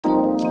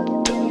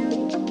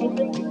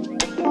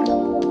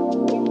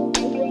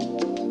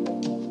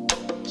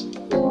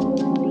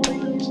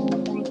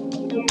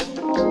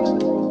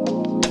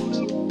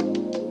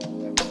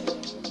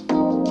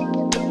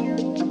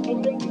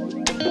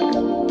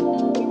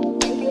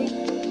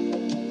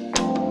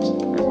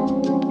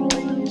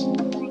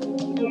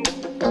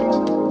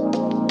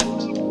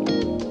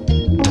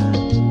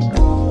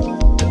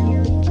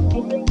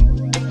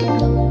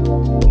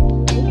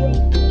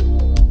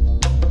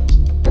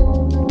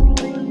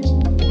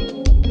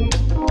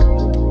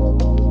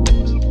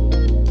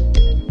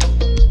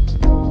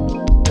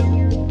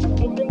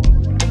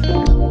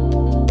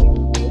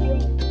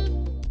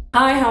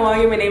Hi, how are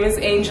you? My name is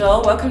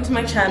Angel. Welcome to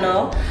my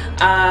channel.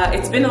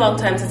 It's been a long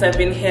time since I've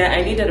been here.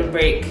 I needed a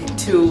break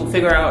to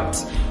figure out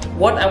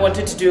what I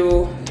wanted to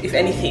do, if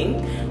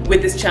anything,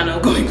 with this channel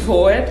going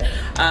forward.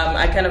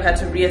 I kind of had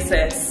to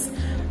reassess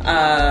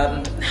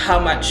how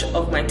much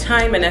of my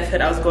time and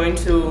effort I was going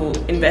to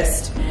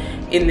invest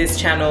in this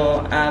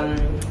channel.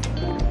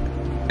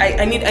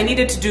 I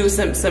needed to do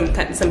some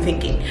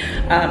thinking,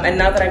 and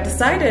now that I've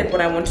decided what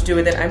I want to do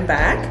with it, I'm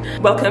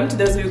back. Welcome to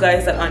those of you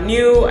guys that are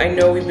new. I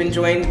know we've been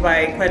joined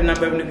by quite a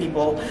number of new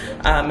people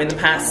in the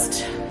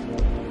past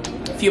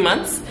few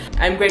months.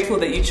 I'm grateful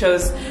that you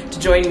chose to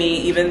join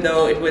me, even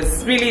though it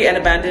was really an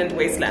abandoned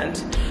wasteland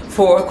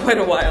for quite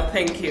a while.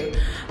 Thank you.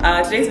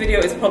 Today's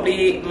video is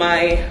probably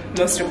my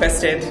most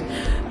requested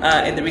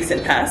in the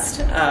recent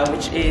past,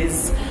 which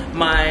is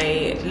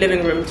my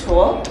living room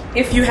tour.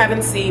 If you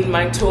haven't seen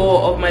my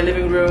tour of my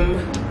living room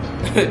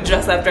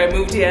just after I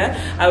moved here,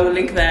 I will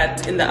link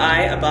that in the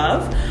eye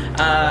above.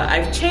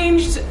 I've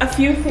changed a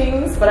few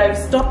things, but I've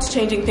stopped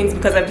changing things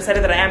because I've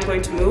decided that I am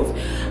going to move.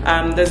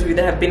 Those of you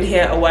that have been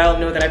here a while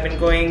know that I've been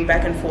going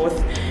back and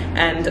forth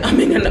and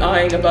umming and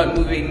ahhing about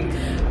moving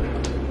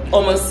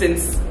almost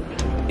since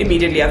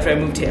immediately after I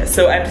moved here.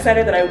 So I've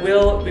decided that I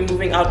will be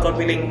moving out, God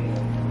willing,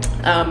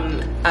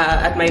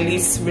 at my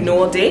lease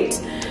renewal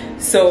date.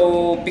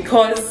 So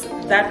because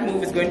that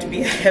move is going to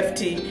be a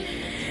hefty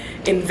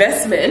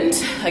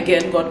investment,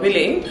 again, God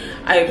willing,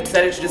 I've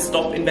decided to just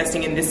stop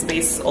investing in this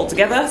space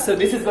altogether. So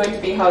this is going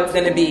to be how it's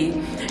going to be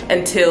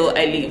until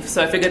I leave.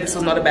 So I figured this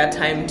was not a bad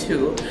time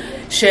to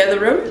share the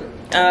room.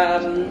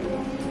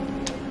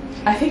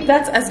 I think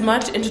that's as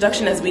much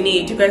introduction as we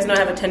need. You guys know I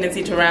have a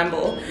tendency to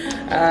ramble,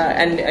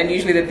 and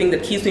usually the thing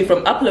that keeps me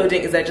from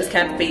uploading is I just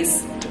can't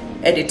face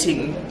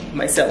editing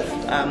myself.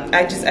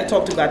 I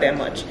talk too goddamn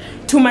much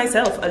to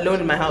myself alone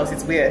in my house.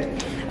 It's weird.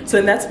 So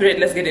in that spirit,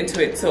 let's get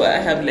into it so I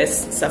have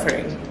less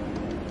suffering,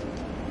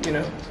 you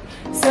know.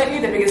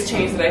 Certainly the biggest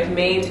change that I've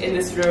made in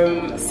this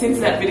room since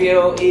that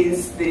video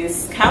is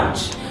this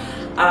couch.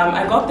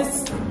 I got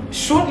this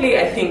shortly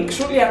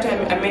after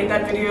I made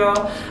that video.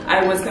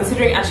 I was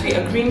considering actually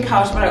a green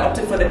couch, but I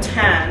opted for the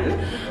tan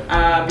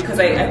because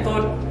I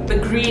thought the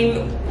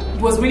green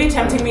was really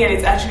tempting me, and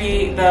it's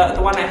actually the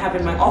one I have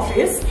in my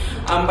office,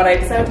 but I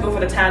decided to go for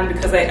the tan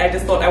because I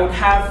just thought I would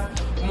have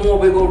more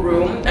wiggle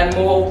room and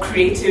more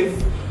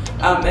creative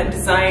and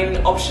design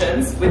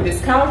options with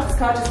this couch. This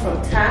couch is from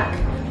TAC,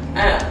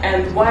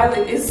 and while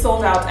it is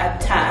sold out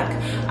at TAC,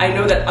 I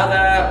know that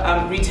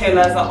other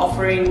retailers are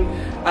offering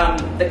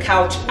the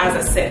couch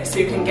as a set, so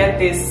you can get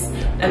this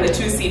and the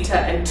two-seater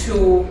and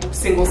two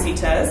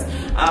single-seaters,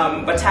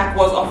 but TAC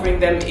was offering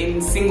them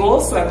in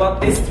singles, so I got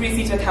this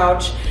three-seater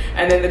couch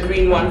and then the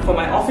green one for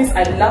my office.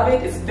 I love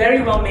it. It's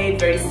very well made,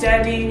 very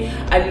sturdy.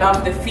 I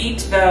love the feet.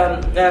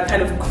 The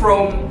kind of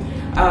chrome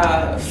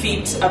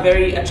feet are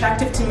very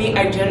attractive to me.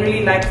 I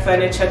generally like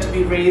furniture to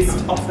be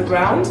raised off the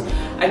ground.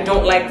 I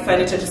don't like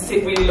furniture to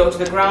sit really low to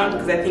the ground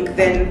because I think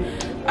then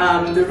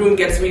the room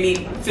gets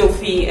really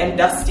filthy and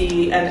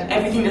dusty and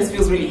everything just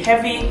feels really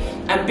heavy.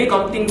 I'm big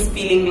on things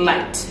feeling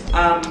light.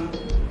 A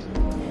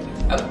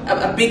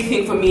big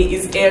thing for me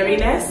is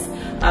airiness,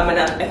 and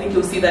I think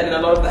you'll see that in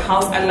a lot of the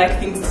house. I like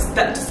things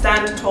to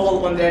stand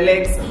tall on their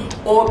legs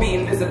or be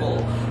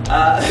invisible.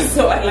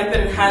 So I like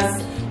that it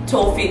has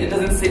tall feet. It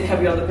doesn't sit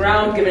heavy on the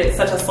ground, given it's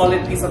such a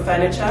solid piece of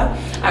furniture.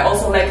 I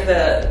also like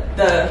the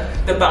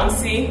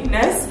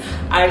bounciness.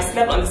 I've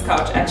slept on this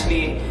couch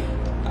actually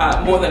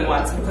more than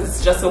once because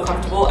it's just so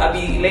comfortable. I'll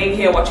be laying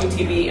here watching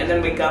TV and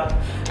then wake up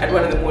at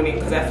 1 in the morning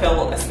because I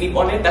fell asleep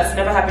on it. That's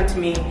never happened to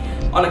me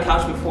on a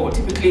couch before.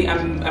 Typically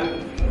I'm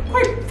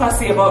quite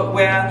fussy about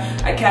where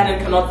I can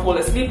and cannot fall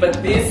asleep,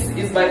 but this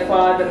is by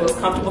far the most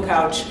comfortable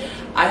couch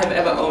I have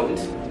ever owned.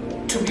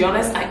 To be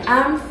honest, I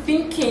am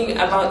thinking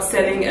about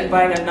selling and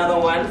buying another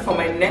one for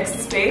my next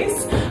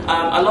space.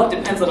 A lot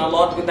depends on a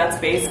lot with that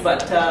space,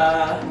 but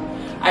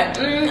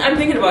I'm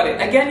thinking about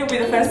it. Again, you'll be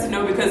the first to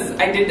know because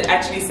I did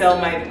actually sell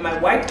my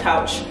white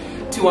couch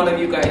to one of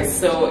you guys.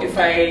 So if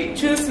I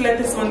choose to let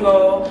this one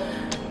go,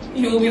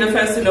 you'll be the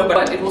first to know,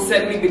 but it will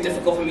certainly be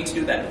difficult for me to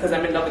do that because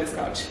I'm in love with this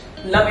couch.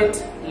 Love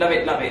it, love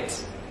it, love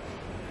it.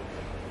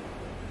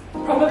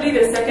 Probably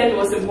the second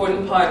most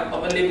important part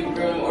of a living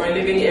room or a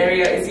living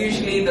area is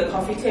usually the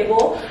coffee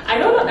table. I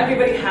know not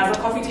everybody has a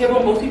coffee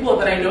table. Most people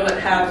that I know that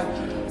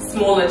have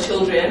smaller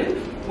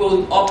children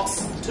will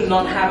opt to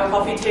not have a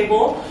coffee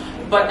table.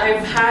 but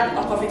I've had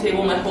a coffee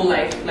table my whole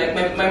life. Like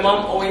my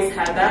mom always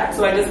had that,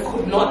 so I just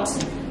could not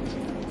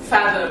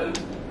fathom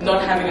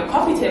not having a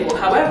coffee table.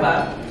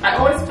 However, I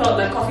always felt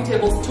that coffee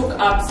tables took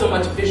up so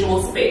much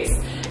visual space.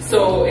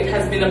 So it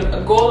has been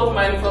a goal of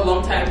mine for a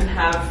long time to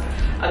have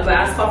a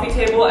glass coffee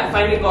table. I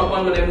finally got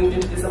one when I moved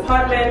into this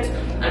apartment.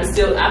 I'm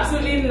still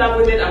absolutely in love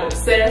with it. I'm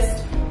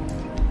obsessed.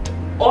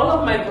 All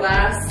of my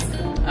glass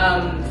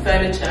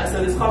furniture,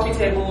 so this coffee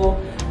table,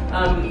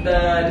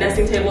 the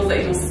nesting tables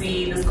that you'll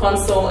see, this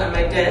console and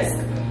my desk,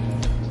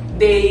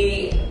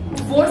 they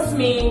force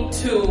me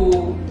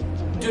to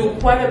do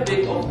quite a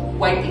bit of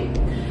wiping.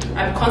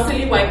 I'm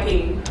constantly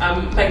wiping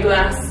my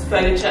glass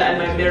furniture and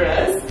my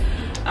mirrors,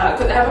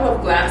 because I have a lot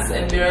of glass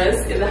and mirrors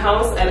in the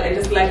house, and I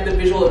just like the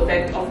visual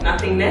effect of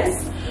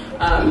nothingness.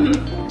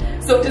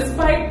 So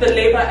despite the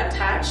labor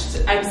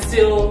attached, I'm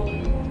still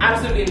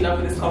absolutely in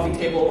love with this coffee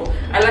table.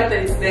 I like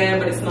that it's there,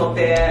 but it's not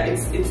there.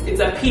 It's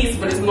a piece,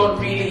 but it's not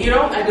really. You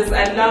know,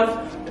 I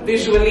love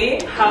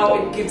visually how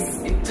it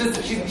gives.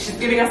 She's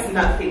giving us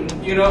nothing.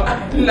 You know,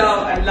 I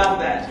love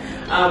that.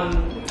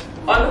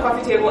 On the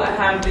coffee table, I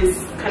have this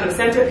kind of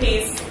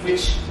centerpiece,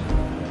 which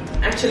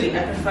actually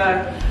I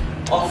prefer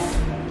off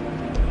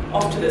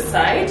to the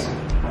side,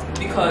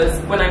 because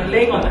when I'm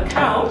laying on the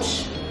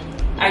couch,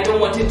 I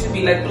don't want it to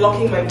be like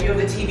blocking my view of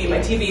the TV. My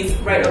TV is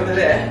right over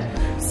there.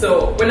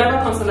 So whenever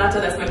Consolata,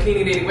 that's my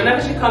cleaning lady,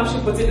 whenever she comes, she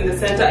puts it in the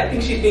center. I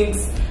think she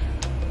thinks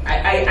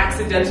I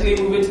accidentally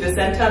move it to the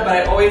center, but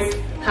I always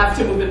have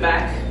to move it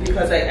back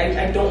because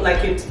I don't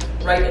like it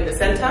right in the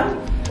center.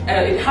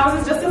 It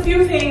houses just a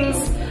few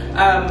things.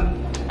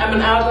 I'm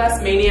an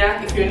hourglass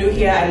maniac. If you're new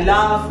here, I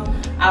love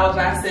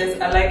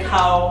hourglasses. I like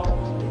how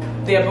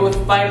they're both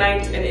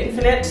finite and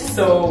infinite.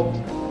 So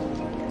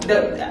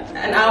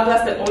an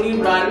hourglass that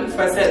only runs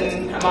for a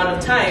certain amount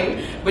of time,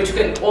 but you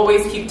can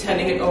always keep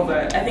turning it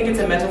over. I think it's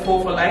a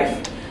metaphor for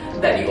life,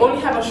 that you only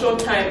have a short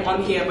time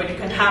on here, but you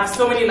can have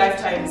so many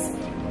lifetimes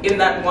in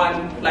that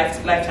one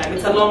lifetime.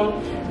 It's a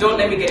long, don't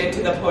let me get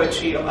into the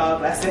poetry of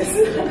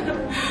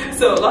hourglasses.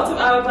 So lots of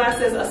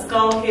hourglasses, a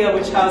skull here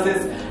which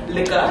houses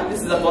liquor.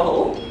 This is a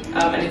bottle,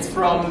 and it's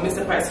from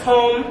Mr. Price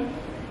Home.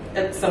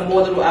 It's some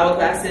more little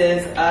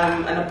hourglasses,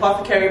 an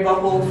apothecary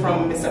bottle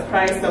from Mr.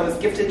 Price that was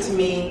gifted to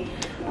me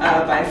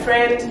by a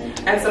friend,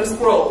 and some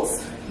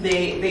scrolls.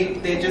 They're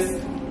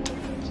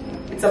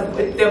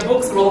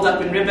books rolled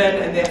up in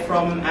ribbon, and they're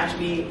from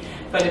Ashley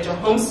Furniture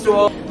Home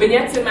Store.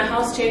 Vignettes in my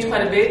house change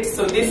quite a bit,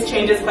 so this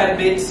changes quite a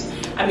bit.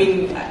 I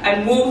mean,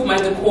 I move my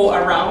decor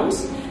around.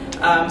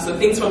 So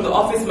things from the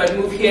office might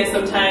move here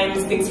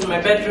sometimes, things from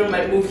my bedroom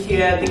might move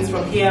here, things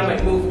from here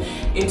might move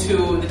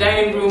into the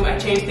dining room. I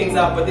change things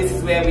up, but this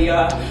is where we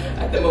are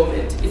at the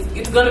moment.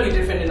 It's gonna be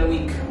different in a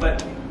week,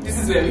 but this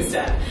is where we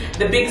stand.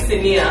 The big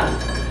Senia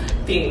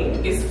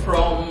thing is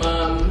from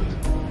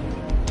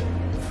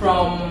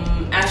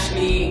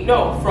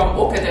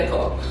Oka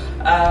Deco.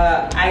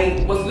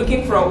 I was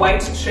looking for a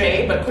white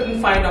tray, but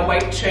couldn't find a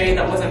white tray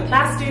that wasn't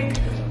plastic.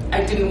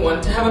 I didn't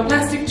want to have a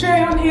plastic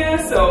tray on here,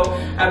 so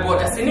I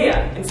bought a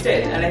Senia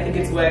instead, and I think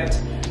it's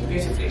worked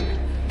beautifully.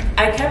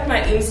 I kept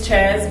my Eames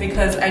chairs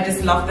because I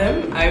just love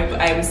them.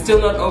 I'm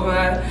still not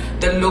over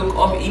the look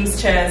of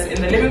Eames chairs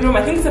in the living room.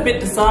 I think it's a bit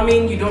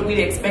disarming. You don't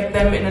really expect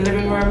them in a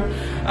living room,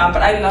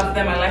 but I love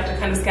them. I like the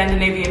kind of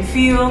Scandinavian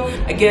feel.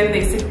 Again,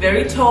 they sit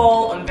very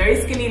tall on very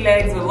skinny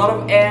legs with a lot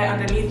of air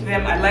underneath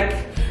them. I like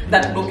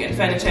that look in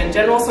furniture in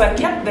general, so I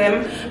kept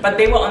them, but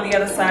they were on the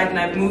other side and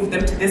I've moved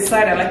them to this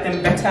side. I like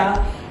them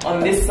better on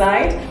this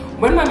side.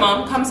 When my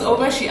mom comes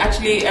over, she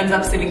actually ends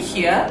up sitting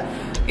here.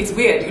 It's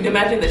weird, you'd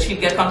imagine that she'd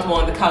get comfortable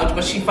on the couch,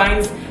 but she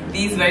finds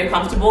these very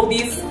comfortable.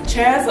 These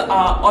chairs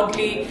are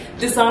oddly,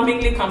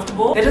 disarmingly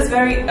comfortable. They're just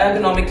very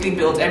ergonomically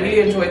built. I really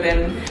enjoy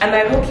them, and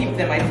I will keep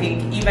them, I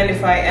think, even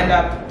if I end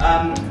up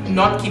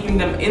not keeping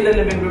them in the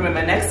living room in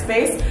my next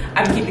space.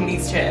 I'm keeping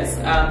these chairs,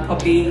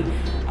 probably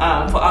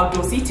for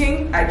outdoor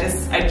seating. I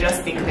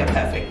just think they're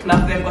perfect.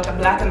 Love them. Got the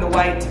black and the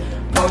white,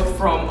 both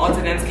from Odds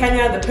and Ends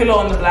Kenya. The pillow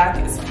on the black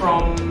is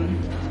from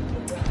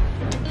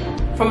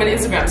an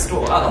Instagram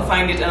store. I'll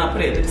find it and I'll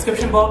put it in the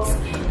description box.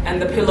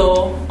 And the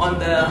pillow on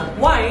the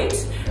white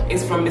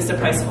is from Mr.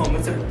 Price Home.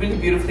 It's a really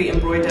beautifully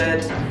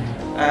embroidered,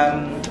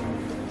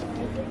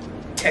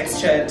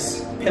 textured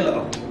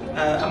pillow.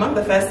 Among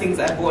the first things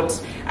I bought,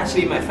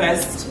 actually my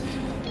first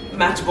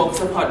Matchbox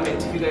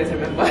apartment, if you guys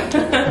remember.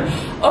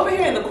 Over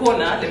here in the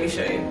corner, let me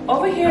show you.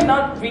 Over here,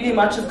 not really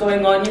much is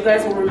going on. You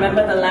guys will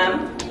remember the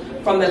lamp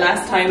from the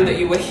last time that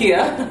you were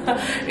here.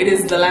 It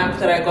is the lamp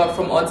that I got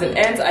from Odds and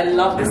Ends. I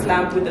love this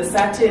lamp with the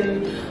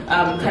satin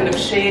kind of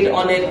shade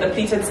on it. The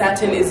pleated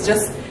satin is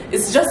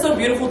it's just so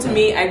beautiful to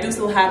me. I do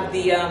still have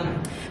the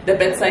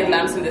bedside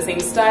lamps in the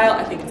same style.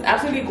 I think it's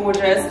absolutely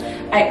gorgeous.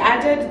 I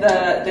added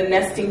the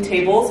nesting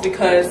tables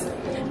because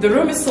the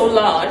room is so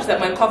large that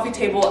my coffee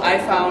table I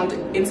found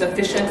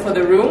insufficient for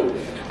the room.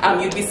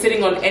 You'd be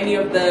sitting on any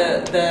of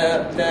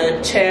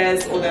the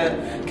chairs or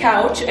the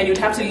couch, and you'd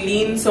have to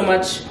lean so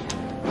much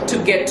to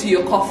get to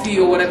your coffee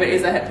or whatever it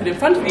is I had put in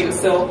front of you.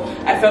 So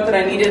I felt that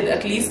I needed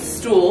at least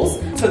stools.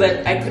 so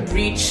that I could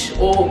reach,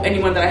 or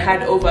anyone that I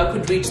had over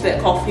could reach their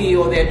coffee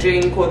or their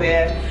drink or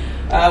their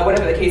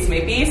whatever the case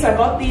may be. So I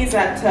bought these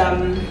at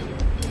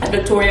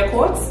Victoria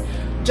Courts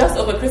just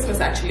over Christmas,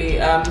 actually.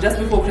 Just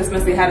before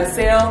Christmas they had a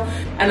sale,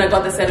 and I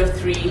got the set of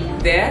 3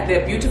 there.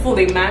 They're beautiful.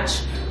 They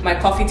match my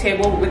coffee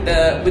table with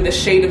the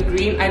shade of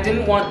green. I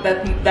didn't want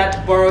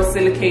that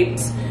borosilicate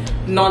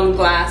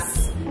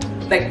non-glass,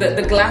 like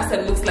the glass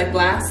that looks like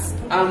glass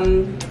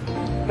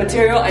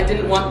material. I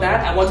didn't want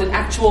that. I wanted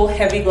actual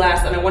heavy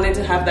glass, and I wanted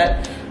to have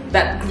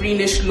that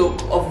greenish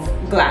look of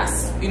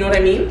glass, you know what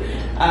I mean?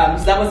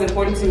 So that was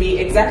important to me.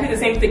 Exactly the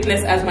same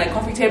thickness as my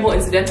coffee table,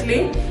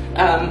 incidentally,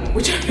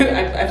 which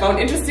I found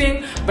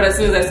interesting, but as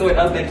soon as I saw it,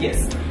 I was like,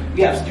 yes,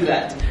 we have to do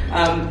that.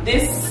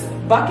 This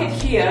bucket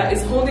here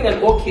is holding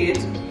an orchid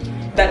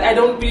that I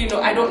don't really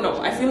know. I don't know.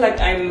 I feel like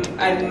I'm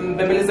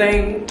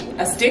memorizing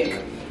a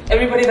stick.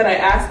 Everybody that I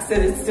asked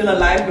said it's still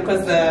alive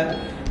because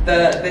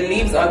the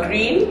leaves are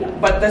green,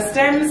 but the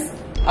stems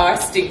are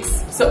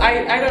sticks. So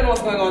I don't know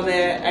what's going on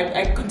there.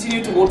 I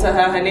continue to water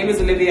her. Her name is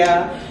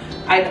Olivia.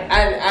 I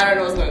don't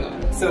know what's going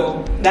on.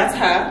 So that's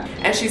her,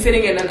 and she's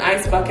sitting in an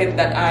ice bucket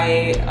that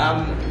I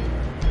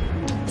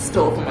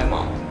stole from my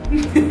mom.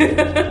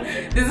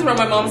 This is from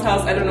my mom's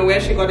house. I don't know where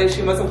she got it.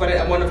 She must have got it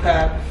at one of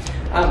her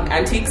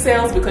antique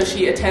sales, because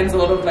she attends a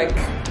lot of, like,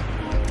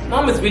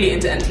 mom is really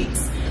into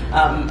antiques.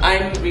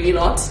 I'm really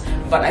not,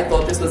 but I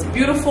thought this was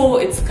beautiful.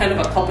 It's kind of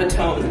a copper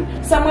tone,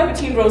 somewhere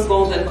between rose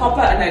gold and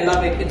copper, and I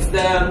love it. It's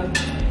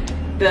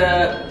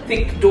the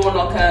thick door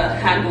knocker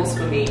handles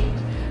for me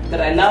that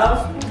I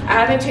love. I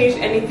haven't changed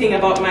anything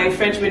about my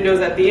French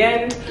windows at the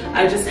end.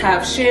 I just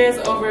have shears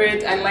over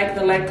it. I like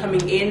the light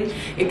coming in.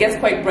 It gets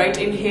quite bright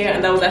in here,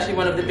 and that was actually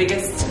one of the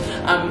biggest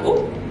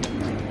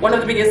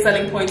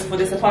selling points for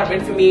this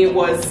apartment for me,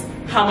 was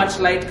how much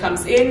light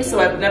comes in. So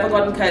I've never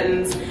gotten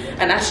curtains,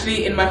 and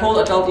actually in my whole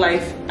adult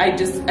life I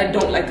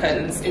don't like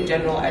curtains in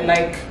general. I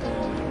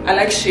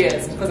like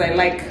shears because I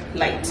like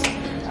light.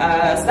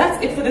 So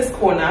that's it for this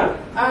corner.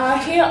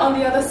 Here on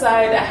the other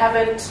side, I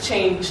haven't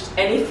changed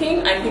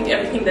anything. I think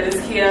everything that is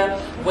here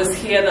was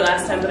here the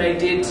last time that I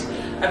did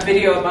a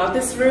video about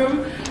this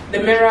room. The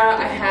mirror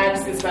I had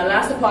since my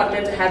last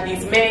apartment. I had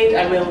these made.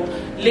 I will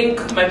link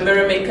my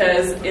mirror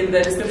makers in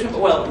the description.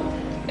 Well,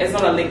 it's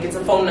not a link, it's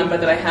a phone number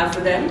that I have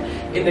for them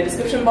in the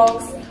description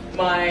box.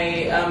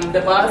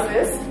 The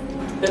vases,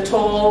 the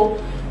tall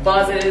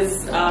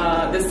vases,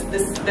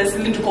 the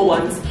cylindrical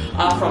ones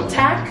are from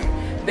TAC.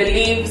 The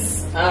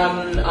leaves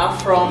are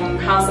from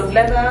House of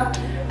Leather,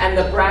 and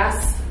the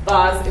brass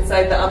vase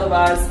inside the other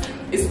vase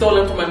is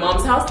stolen from my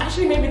mom's house.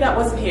 Actually, maybe that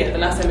wasn't here the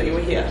last time that you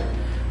were here.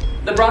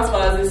 The brass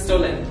vase is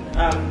stolen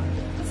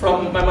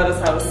from my mother's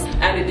house,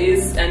 and it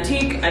is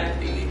antique.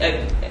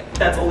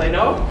 That's all I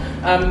know.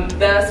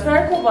 The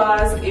spherical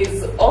vase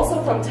is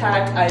also from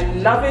TAC. I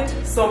love it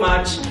so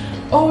much.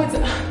 Oh,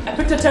 I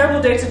picked a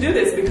terrible day to do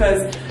this,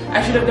 because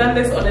I should have done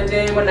this on a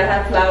day when I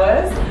had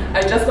flowers.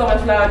 I just got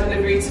my flower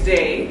delivery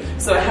today,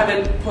 so I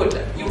haven't put,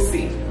 you'll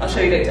see, I'll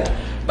show you later.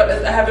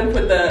 But I haven't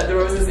put the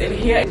roses in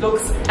here. It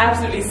looks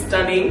absolutely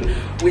stunning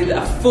with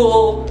a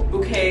full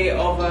bouquet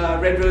of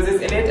red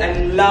roses in it.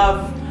 I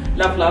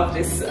love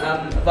this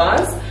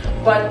vase.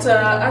 But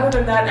other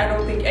than that, I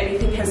don't think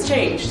anything has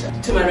changed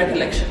to my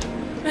recollection.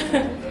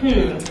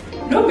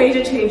 No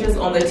major changes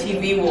on the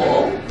TV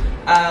wall.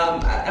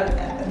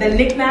 The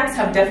knickknacks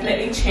have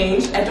definitely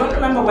changed. I don't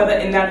remember whether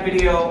in that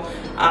video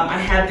I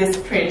had this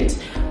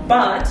print,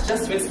 but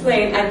just to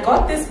explain, I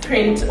got this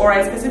print, or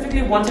I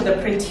specifically wanted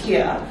a print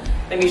here.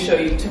 Let me show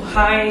you, to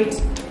hide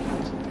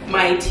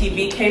my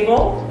TV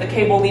cable, the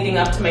cable leading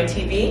up to my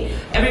TV.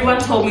 Everyone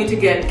told me to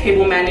get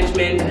cable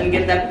management and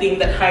get that thing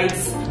that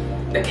hides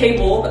the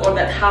cable, or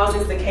that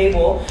houses the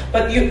cable,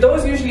 but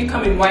those usually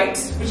come in white,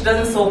 which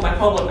doesn't solve my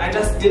problem. I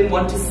just didn't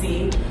want to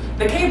see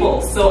the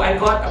cable, so I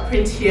got a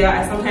print here.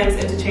 I sometimes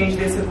interchange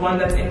this with one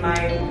that's in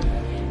my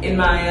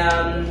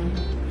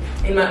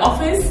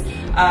office,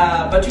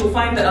 but you'll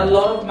find that a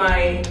lot of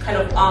my kind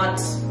of art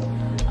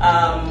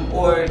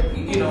or,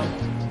 you know,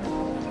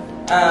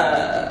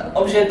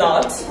 objet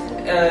d'art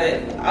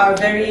are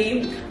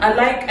very,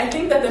 I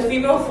think that the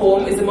female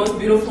form is the most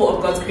beautiful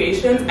of God's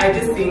creations. I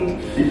just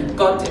think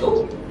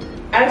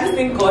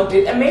God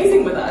did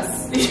amazing with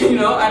us. You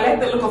know, I like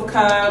the look of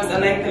curves, I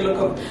like the look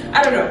of,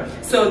 I don't know.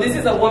 So this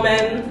is a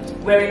woman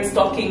wearing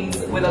stockings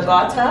with a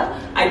garter.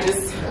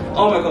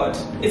 Oh my God,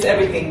 it's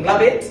everything,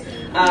 love it.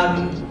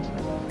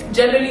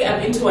 Generally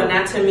I'm into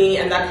anatomy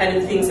and that kind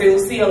of thing, so you'll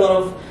see a lot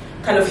of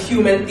kind of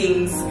human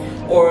things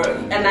or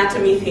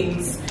anatomy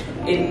things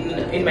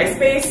in my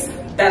space.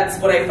 That's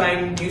what I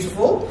find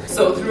beautiful.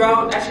 So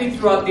throughout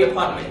the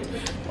apartment,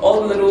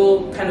 all the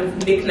little kind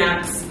of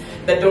knickknacks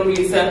that don't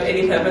really serve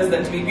any purpose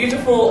than to be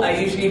beautiful are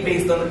usually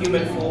based on the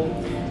human form,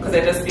 because I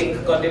just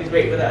think God did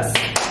great with us.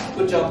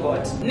 Good job,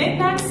 God.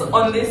 Knickknacks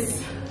on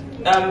this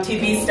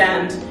TV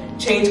stand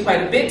change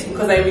quite a bit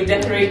because I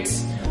redecorate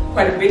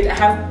quite a bit. I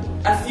have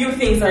a few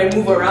things that I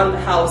move around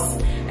the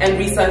house and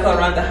recycle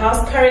around the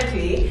house.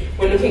 Currently,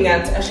 we're looking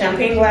at a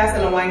champagne glass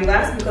and a wine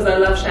glass because I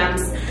love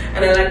champs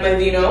and I like my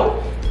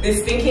vino.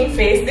 this thinking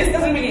face. This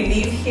doesn't really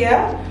leave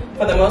here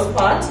for the most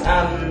part.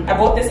 I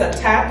bought this at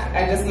TAC.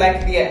 I just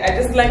like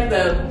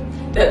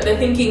the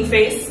thinking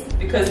face,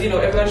 because you know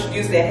everyone should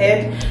use their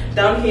head.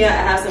 Down here I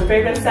have some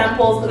fragrance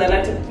samples because I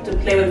like to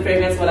play with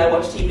fragrance while I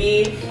watch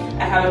TV.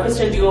 I have a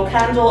Christian Dior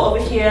candle over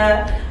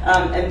here,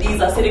 and these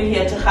are sitting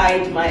here to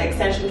hide my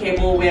extension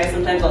cable, where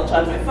sometimes I'll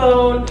charge my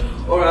phone,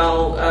 or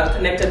I'll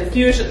connect a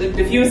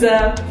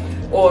diffuser,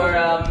 or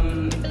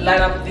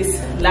line up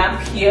this lamp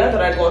here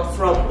that I got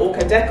from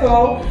Oka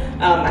Deco.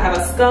 I have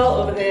a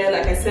skull over there.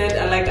 Like I said,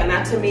 I like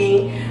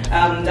anatomy.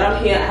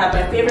 Down here I have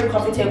my favorite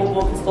coffee table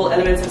book. It's called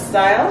Elements of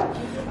Style.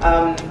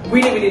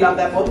 Really love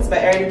that book. It's by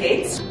Erin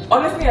Gates.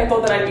 Honestly, I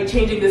thought that I'd be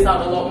changing this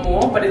out a lot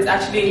more, but it's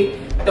actually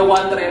the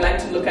one that I like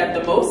to look at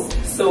the most,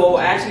 so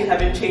I actually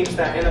haven't changed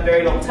that in a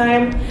very long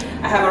time.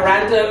 I have a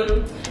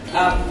random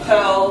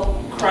pearl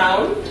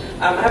crown.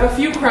 I have a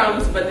few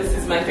crowns, but this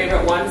is my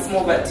favorite one. It's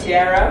more of a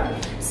tiara.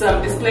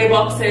 Some display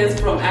boxes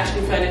from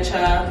Ashley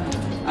Furniture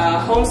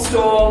Home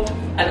Store,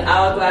 an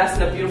hourglass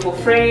in a beautiful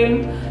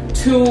frame,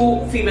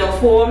 2 female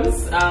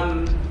forms.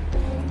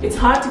 It's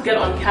hard to get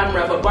on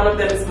camera, but one of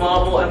them is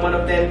marble and one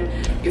of them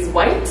is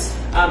white,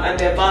 and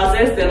they're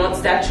vases. They're not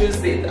statues.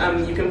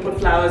 You can put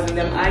flowers in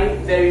them. I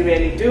very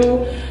rarely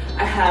do.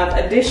 I have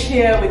a dish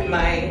here with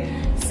my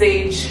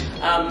sage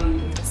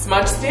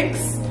smudge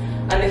sticks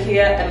under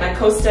here, and my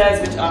coasters,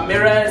 which are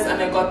mirrors,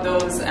 and I got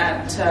those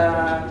at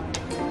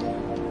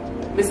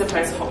Mr.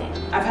 Price Home.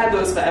 I've had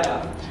those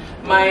forever.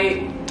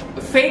 My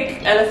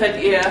fake elephant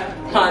ear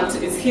plant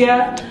is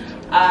here.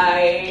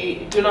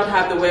 I do not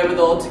have the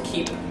wherewithal to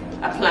keep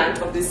a plant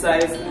of this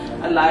size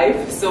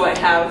alive, so I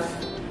have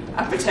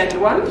a pretend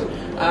one,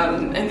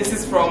 and this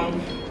is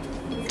from,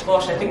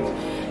 gosh, I think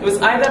it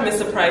was either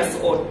Mr. Price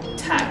or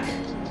TAC,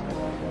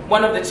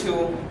 one of the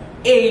two,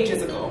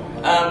 ages ago,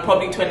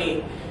 probably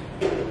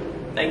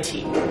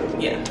 2019,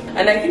 yeah.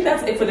 And I think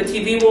that's it for the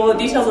TV wall.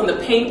 Details on the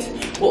paint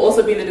will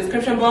also be in the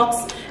description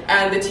box,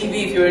 and the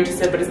TV if you're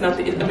interested, but it's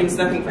nothing, I mean, it's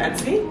nothing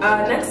fancy.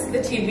 Next to the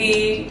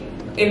TV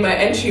in my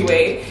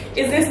entryway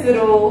is this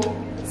little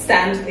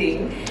stand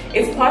thing.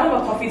 It's part of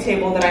a coffee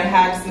table that I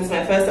had since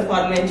my first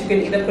apartment. You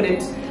can either put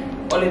it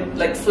on it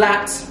like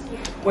flat,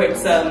 where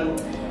it's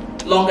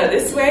longer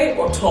this way,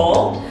 or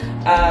tall.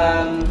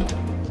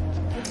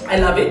 I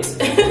love it.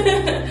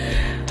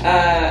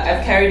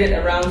 I've carried it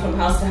around from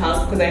house to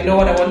house because I know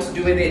what I want to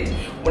do with it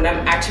when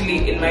I'm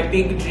actually in my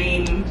big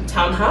dream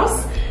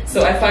townhouse.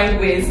 So I find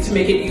ways to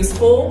make it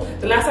useful.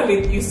 The last time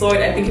you saw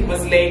it, I think it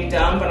was laying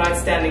down, but now it's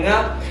standing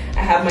up.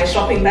 I have my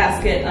shopping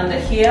basket under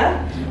here,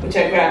 which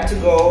I grab to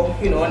go,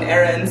 you know, on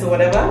errands or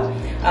whatever.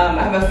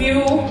 I have a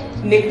few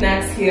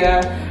knickknacks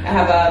here. I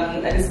have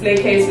a display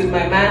case with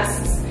my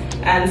masks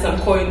and some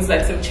coins,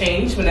 like some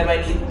change whenever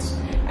I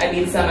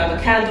need some. I have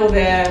a candle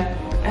there.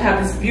 I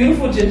have this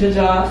beautiful ginger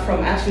jar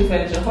from Ashley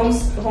Furniture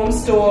Home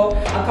Store.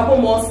 A couple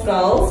more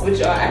skulls,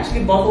 which are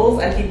actually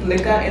bottles. I keep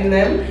liquor in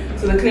them.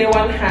 So the clear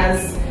one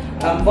has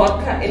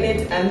vodka in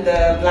it, and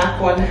the black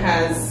one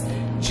has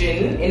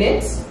gin in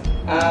it.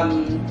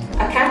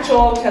 A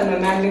catch-all, which has my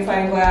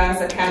magnifying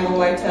glass, a candle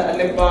lighter, a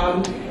lip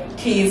balm,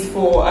 keys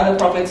for other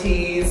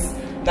properties,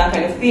 that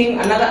kind of thing.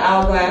 Another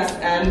hourglass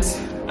and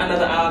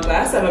another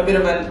hourglass. I'm a bit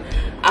of an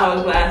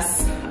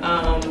hourglass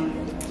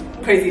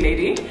crazy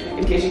lady,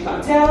 in case you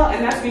can't tell.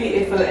 And that's really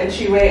it for the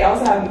entryway. I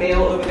also have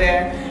mail over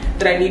there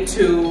that I need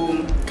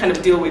to kind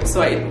of deal with,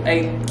 so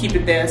I keep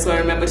it there so I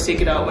remember to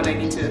take it out when I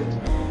need to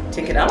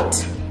take it out.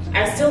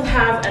 I still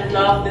have and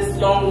love this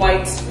long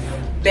white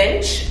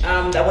bench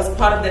that was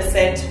part of the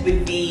set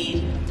with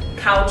the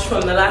couch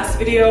from the last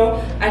video.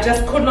 I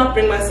just could not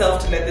bring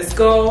myself to let this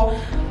go.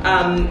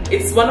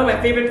 It's one of my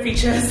favorite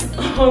features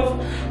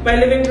of my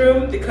living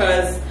room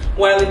because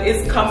while it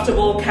is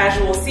comfortable,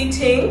 casual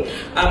seating,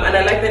 and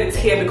I like that it's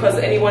here because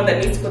anyone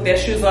that needs to put their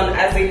shoes on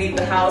as they leave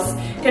the house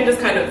can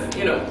just kind of,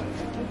 you know,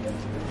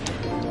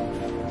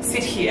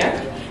 sit here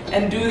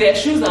and do their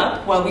shoes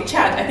up while we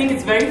chat. I think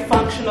it's very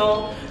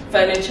functional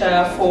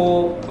furniture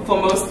for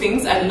most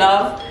things. I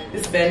love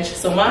this bench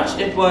so much.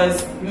 It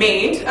was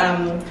made,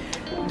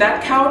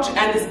 that couch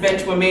and this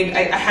bench were made,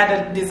 I had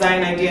a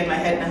design idea in my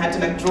head and I had to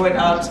like draw it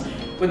out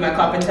with my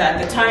carpenter at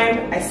the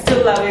time. I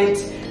still love it,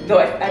 though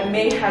I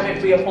may have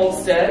it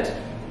reupholstered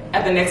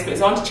at the next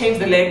place. I want to change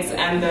the legs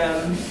and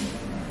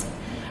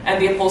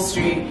the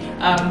upholstery,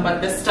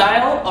 but the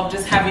style of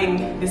just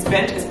having this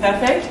bench is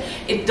perfect.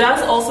 It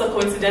does also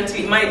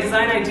coincidentally, my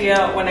design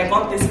idea when I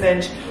got this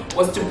bench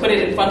was to put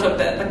it in front of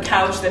the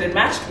couch that it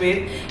matched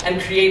with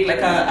and create like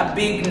a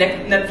big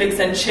Netflix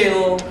and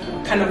chill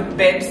kind of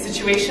bed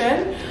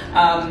situation.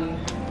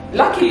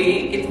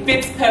 Luckily, it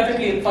fits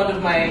perfectly in front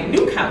of my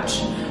new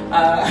couch.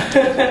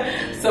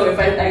 So if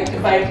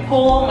I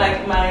pull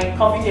my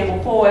coffee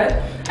table forward,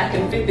 I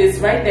can fit this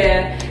right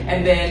there,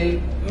 and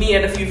then me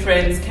and a few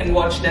friends can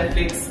watch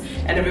Netflix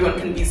and everyone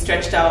can be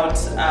stretched out,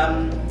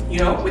 you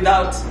know,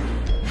 without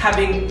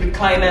having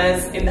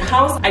recliners in the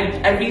house.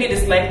 I really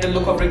dislike the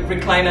look of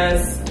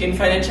recliners in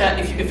furniture.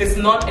 If it's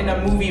not in a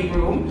movie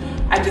room,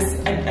 I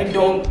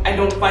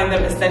don't find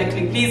them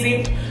aesthetically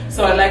pleasing.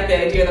 So I like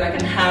the idea that I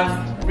can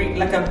have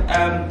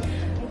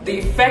the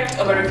effect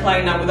of a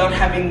recliner without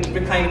having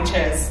reclining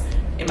chairs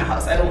in my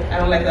house. I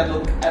don't like that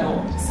look at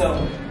all.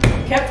 So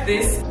kept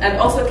this, and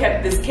also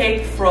kept this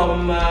cake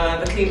from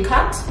the Clean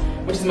Cut,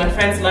 which is my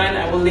friend's line.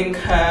 I will link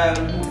her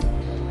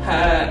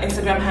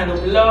Instagram handle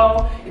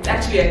below. It's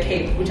actually a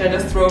cape which I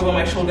just throw over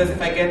my shoulders if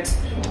I get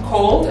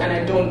cold, and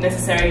I don't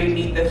necessarily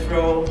need the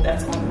throw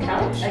that's on the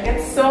couch. I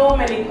get so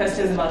many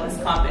questions about this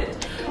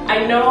carpet.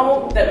 I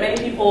know that many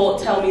people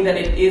tell me that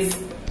it is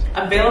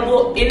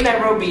available in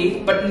Nairobi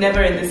but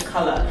never in this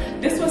color.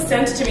 This was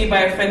sent to me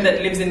by a friend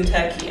that lives in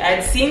Turkey. I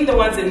had seen the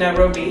ones in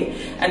Nairobi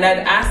and I'd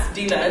asked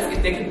dealers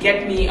if they could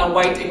get me a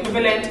white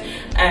equivalent,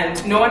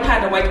 and no one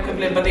had a white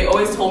equivalent, but they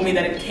always told me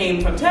that it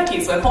came from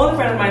Turkey. So I called a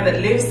friend of mine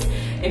that lives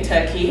in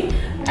Turkey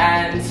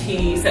and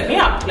he set me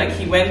up. Like,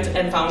 he went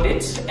and found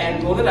it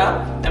and rolled it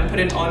up and put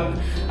it on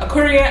a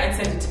courier and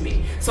sent it to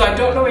me. So I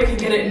don't know where you can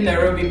get it in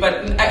Nairobi,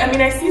 but I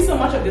mean, I see so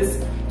much of this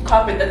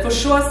carpet that for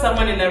sure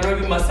someone in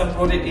Nairobi must have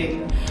brought it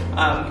in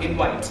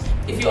white.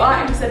 If you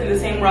are interested in the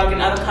same rug in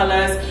other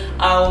colors,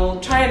 I'll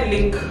try and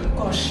link,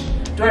 gosh,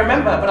 do I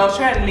remember? But I'll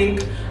try and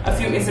link a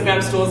few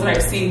Instagram stores that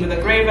I've seen with a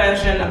grey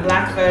version, a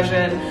black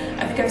version.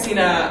 I think I've seen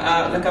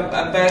a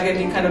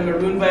burgundy kind of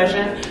maroon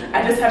version.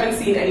 I just haven't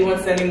seen anyone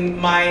selling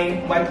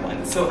my white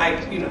one, so I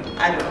don't know.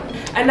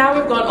 And now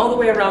we've gone all the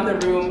way around the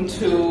room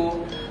to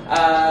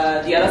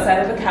the other side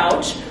of the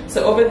couch.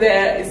 So over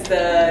there is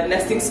the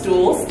nesting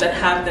stools that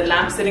have the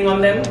lamp sitting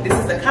on them. This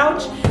is the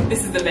couch,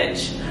 this is the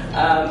bench.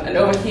 And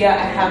over here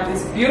I have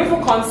this beautiful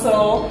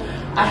console.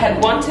 I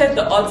had wanted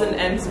the odds and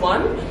ends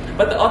one,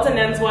 but the odds and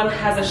ends one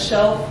has a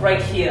shelf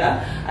right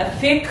here, a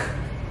thick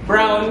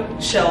brown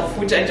shelf,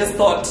 which I just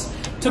thought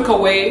took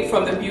away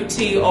from the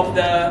beauty of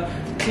the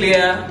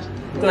clear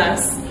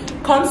glass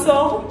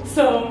console.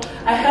 So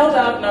I held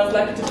out and I was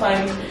lucky to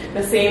find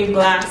the same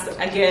glass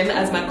again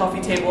as my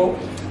coffee table,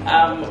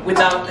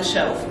 without the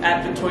shelf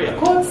at Victoria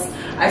Courts.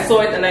 I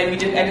saw it and I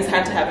just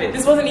had to have it.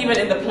 This wasn't even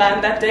in the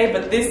plan that day,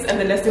 but this and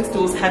the nesting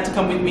stools had to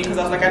come with me because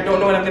I was like, I don't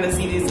know when I'm going to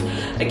see these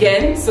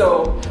again,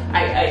 so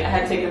I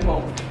had to take them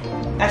home.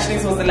 Actually,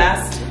 this was the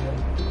last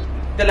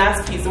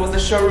piece. It was the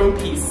showroom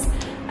piece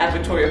at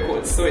Victoria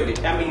Courts, so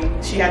I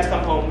mean, she had to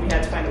come home. We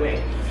had to find a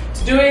way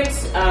to do it.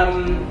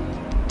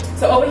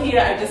 So over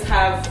here I just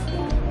have,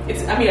 I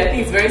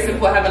think it's very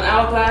simple. I have an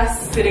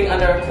hourglass sitting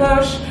under a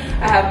cloche.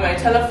 I have my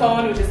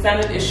telephone, which is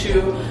standard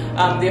issue.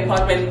 The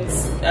apartment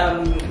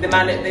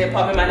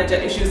manager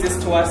issues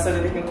this to us so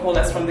that they can call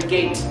us from the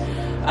gate.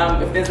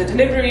 If there's a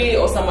delivery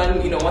or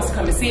someone wants to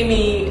come and see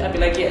me, I'd be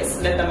like,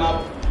 yes, let them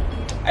up.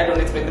 I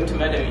don't expect them to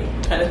murder me,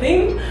 kind of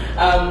thing.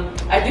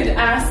 I did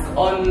ask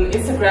on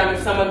Instagram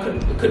if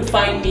someone could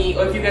find me,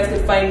 or if you guys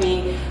could find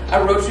me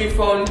a rotary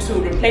phone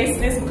to replace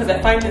this, because I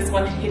find this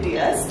one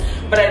hideous.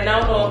 But I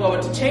now no longer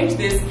want to change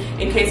this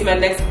in case my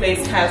next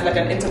place has like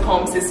an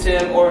intercom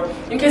system, or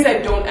in case I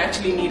don't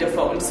actually need a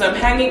phone. So I'm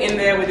hanging in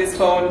there with this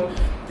phone,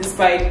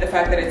 despite the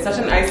fact that it's such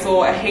an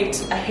eyesore. I hate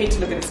to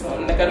look at this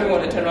phone. Like, I don't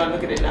want to turn around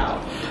and look at it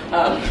now.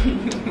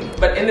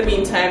 But in the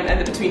meantime, and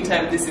the between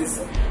time, this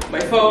is my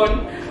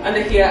phone.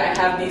 Under here I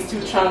have these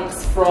two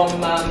trunks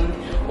from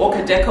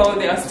Orca Deco.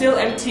 They are still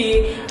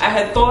empty. I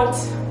had thought,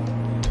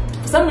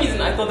 for some reason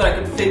I thought that I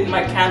could fit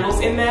my candles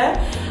in there.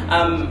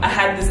 I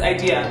had this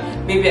idea,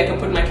 maybe I could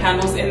put my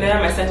candles in there,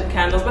 my scented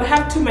candles, but I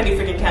have too many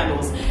freaking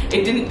candles.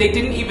 They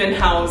didn't even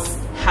house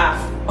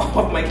half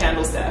of my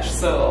candle stash,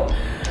 so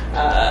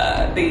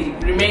they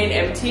remain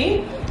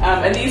empty.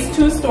 And these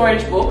two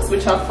storage books,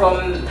 which are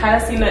from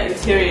Parasina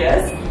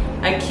Interiors,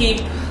 I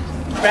keep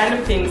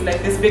random things.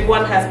 Like this big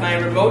one has my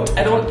remote.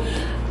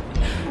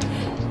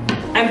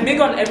 I'm big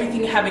on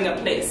everything having a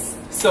place,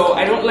 so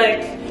I don't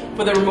like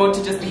for the remote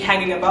to just be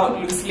hanging about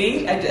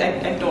loosely.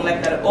 I don't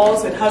like that at all.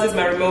 So it houses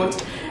my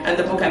remote and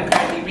the book I'm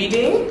currently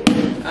reading.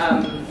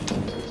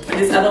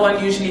 This other one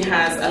usually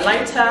has a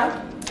lighter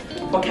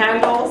for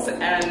candles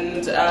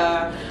and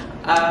a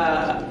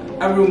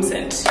room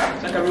scent,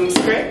 like a room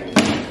spray.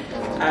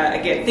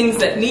 Again, things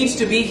that need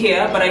to be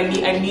here, but I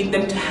need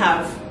them to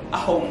have a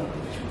home.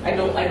 I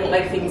don't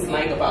like things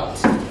lying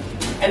about.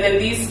 And then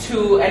these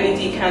two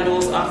LED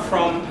candles are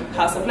from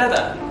House of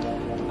Leather.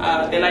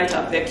 They light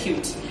up, they're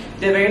cute.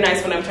 They're very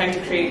nice when I'm trying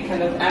to create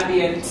kind of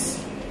ambient,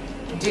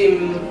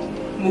 dim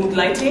mood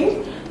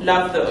lighting.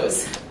 Love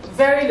those.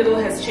 Very little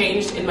has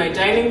changed in my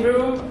dining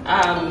room.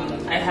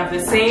 I have the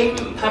same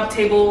pub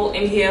table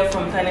in here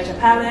from Furniture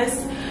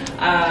Palace.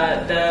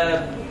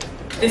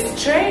 This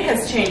tray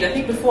has changed. I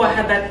think before I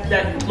had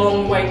that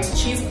long white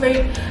cheese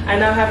plate. I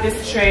now have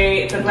this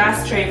tray. It's a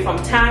glass tray from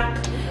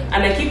Tack,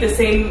 and I keep the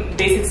same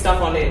basic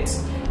stuff on it.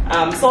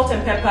 Salt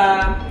and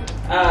pepper,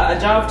 a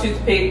jar of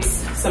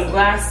toothpicks, some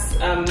glass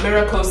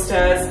mirror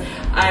coasters.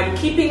 I'm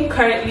keeping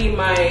currently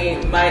my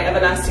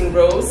everlasting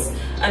rose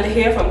under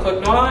here from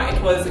Côte Noire.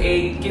 It was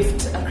a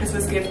gift, a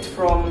Christmas gift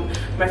from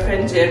my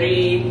friend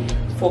Jerry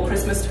for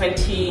Christmas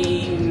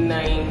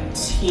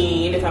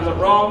 2019, if I'm not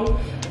wrong.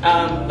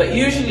 But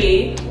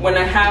usually when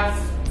I have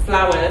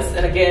flowers,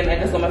 and again, I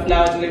just got my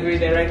flower delivery,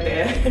 they're right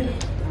there.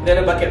 The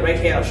other bucket right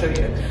here, I'll show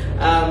you.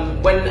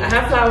 When I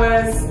have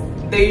flowers,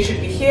 they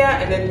should be here,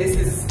 and then this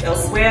is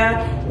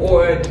elsewhere,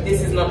 or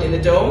this is not in the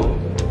dome.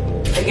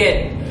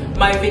 Again,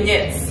 my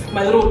vignettes,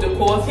 my little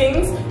decor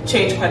things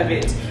change quite a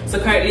bit. So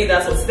currently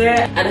that's what's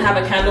there, and I have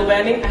a candle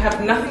burning. I have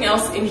nothing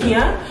else in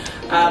here.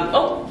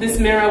 Oh, this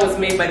mirror was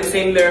made by the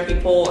same mirror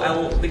people. I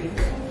will link,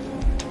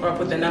 or I'll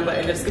put the number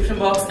in the description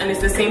box, and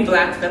it's the same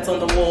black that's on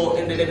the wall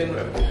in the living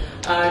room.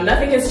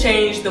 Nothing has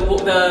changed. The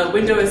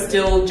window is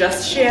still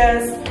just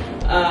shears.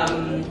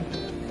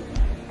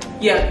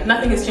 Yeah,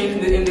 nothing has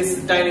changed in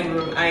this dining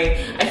room. I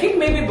think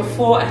maybe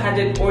before I had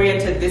it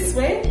oriented this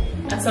way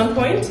at some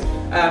point,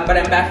 but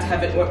I'm back to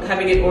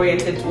having it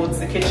oriented towards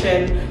the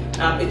kitchen.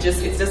 It's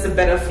just a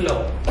better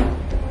flow.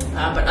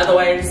 But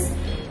otherwise,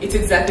 it's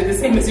exactly the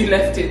same as you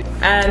left it.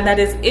 And that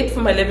is it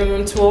for my living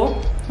room tour.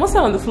 What's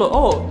that on the floor?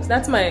 Oh,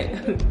 that's my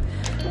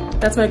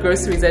that's my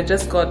groceries. I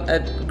just got a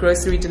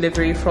grocery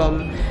delivery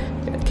from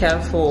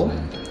Carrefour.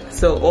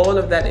 So all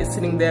of that is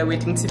sitting there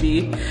waiting to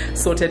be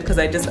sorted, because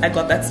I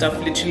got that stuff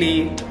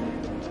literally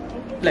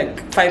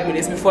like 5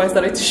 minutes before I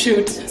started to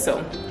shoot.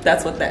 So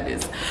that's what that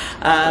is.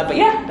 But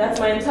yeah, that's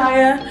my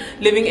entire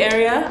living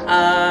area.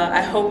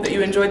 I hope that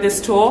you enjoyed this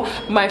tour.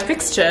 My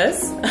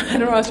fixtures, I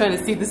don't know, I was trying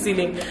to see the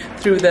ceiling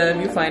through the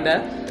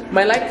viewfinder.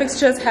 My light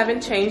fixtures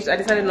haven't changed. I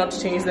decided not to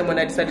change them when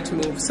I decided to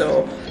move.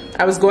 So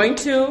I was going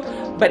to,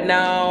 but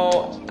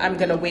now I'm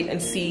gonna wait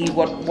and see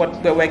what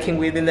we're working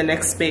with in the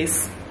next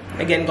space.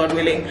 Again, God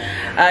willing.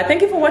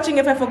 Thank you for watching.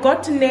 If I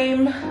forgot to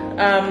name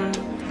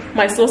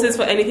my sources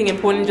for anything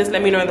important, just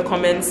let me know in the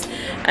comments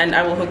and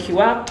I will hook you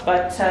up.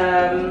 But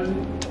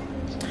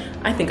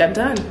I think I'm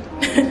done.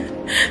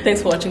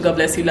 Thanks for watching. God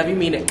bless you. Love you.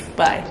 Mean it.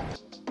 Bye.